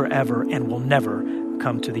lasts forever and will never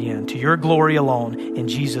come to the end. To your glory alone, in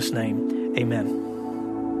Jesus' name, amen.